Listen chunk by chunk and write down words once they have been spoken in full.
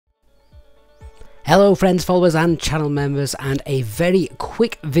Hello friends, followers and channel members, and a very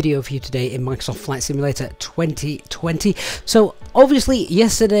quick video for you today in Microsoft Flight Simulator 2020. So obviously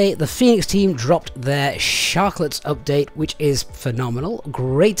yesterday the Fenix team dropped their Sharklets update, which is phenomenal.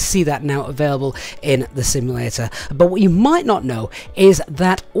 Great to see that now available in the simulator. But what you might not know is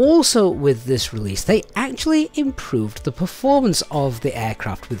that also with this release they actually improved the performance of the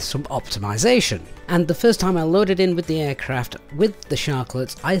aircraft with some optimization. And the first time I loaded in with the aircraft with the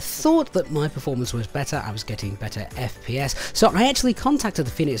Sharklets, I thought that my performance was better, I was getting better FPS, so I actually contacted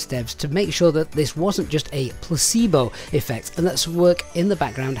the Fenix devs to make sure that this wasn't just a placebo effect and that some work in the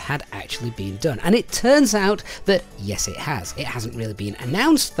background had actually been done. And it turns out that yes, it has. It hasn't really been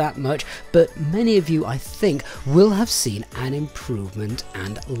announced that much, but many of you, I think, will have seen an improvement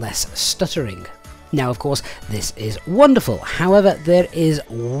and less stuttering. Now, of course, this is wonderful. However, there is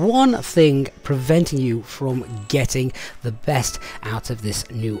one thing preventing you from getting the best out of this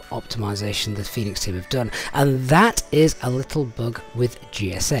new optimization the Fenix team have done, and that is a little bug with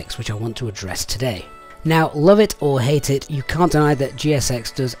GSX, which I want to address today. Now, love it or hate it, you can't deny that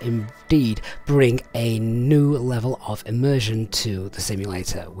GSX does indeed bring a new level of immersion to the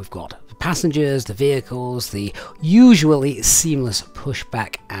simulator. We've got the passengers, the vehicles, the usually seamless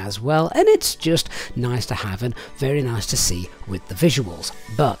pushback as well, and it's just nice to have and very nice to see with the visuals.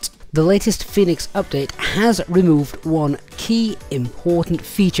 But the latest Fenix update has removed one key important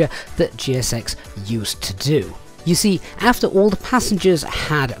feature that GSX used to do. You see, after all the passengers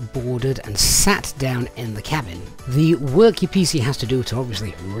had boarded and sat down in the cabin, the work your PC has to do to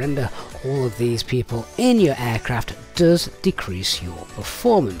obviously render all of these people in your aircraft does decrease your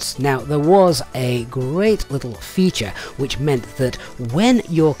performance. Now, there was a great little feature which meant that when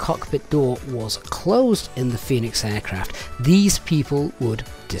your cockpit door was closed in the Fenix aircraft, these people would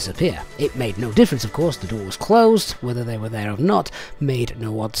disappear. It made no difference, of course, the door was closed, whether they were there or not made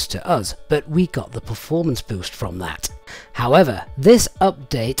no odds to us, but we got the performance boost from that. However, this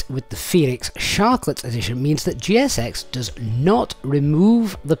update with the Fenix Sharklets edition means that GSX does not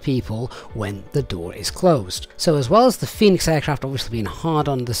remove the people when the door is closed. So as well as the Fenix aircraft obviously being hard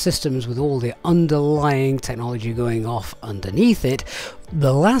on the systems with all the underlying technology going off underneath it,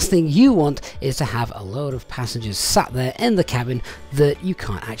 the last thing you want is to have a load of passengers sat there in the cabin that you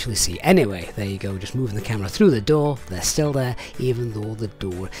can't actually see anyway. There you go, just moving the camera through the door, they're still there even though the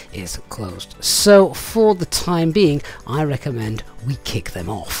door is closed. So for the time being, I recommend we kick them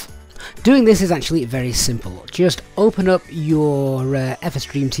off. Doing this is actually very simple. Just open up your FS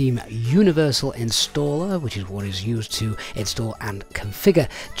Dream Team Universal Installer, which is what is used to install and configure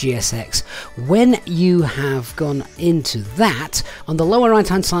GSX. When you have gone into that, on the lower right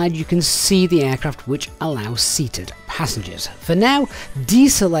hand side you can see the aircraft which allows seated passengers. For now,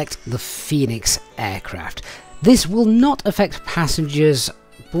 deselect the Fenix aircraft. This will not affect passengers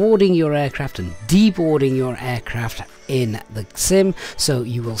boarding your aircraft and deboarding your aircraft in the sim, so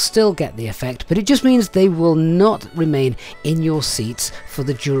you will still get the effect, but it just means they will not remain in your seats for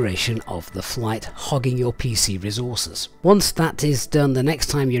the duration of the flight, hogging your PC resources. Once that is done, the next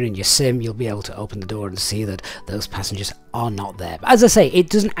time you're in your sim, you'll be able to open the door and see that those passengers are not there. But as I say, it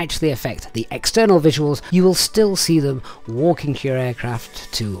doesn't actually affect the external visuals. You will still see them walking to your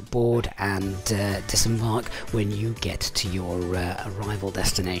aircraft to board and disembark when you get to your arrival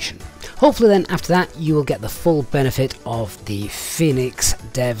destination. Hopefully then, after that, you will get the full benefit of the Fenix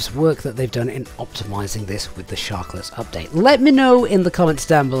devs' work that they've done in optimizing this with the Sharklets update. Let me know in the comments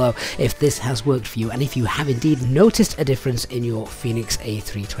down below if this has worked for you and if you have indeed noticed a difference in your Fenix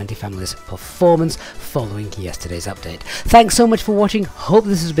A320 family's performance following yesterday's update. Thanks so much for watching. Hope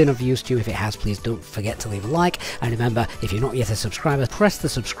this has been of use to you. If it has, please don't forget to leave a like, and remember, if you're not yet a subscriber, press the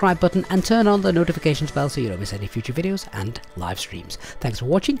subscribe button and turn on the notifications bell so you don't miss any future videos and live streams. Thanks for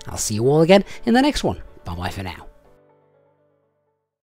watching. I'll see you all again in the next one. Bye bye for now.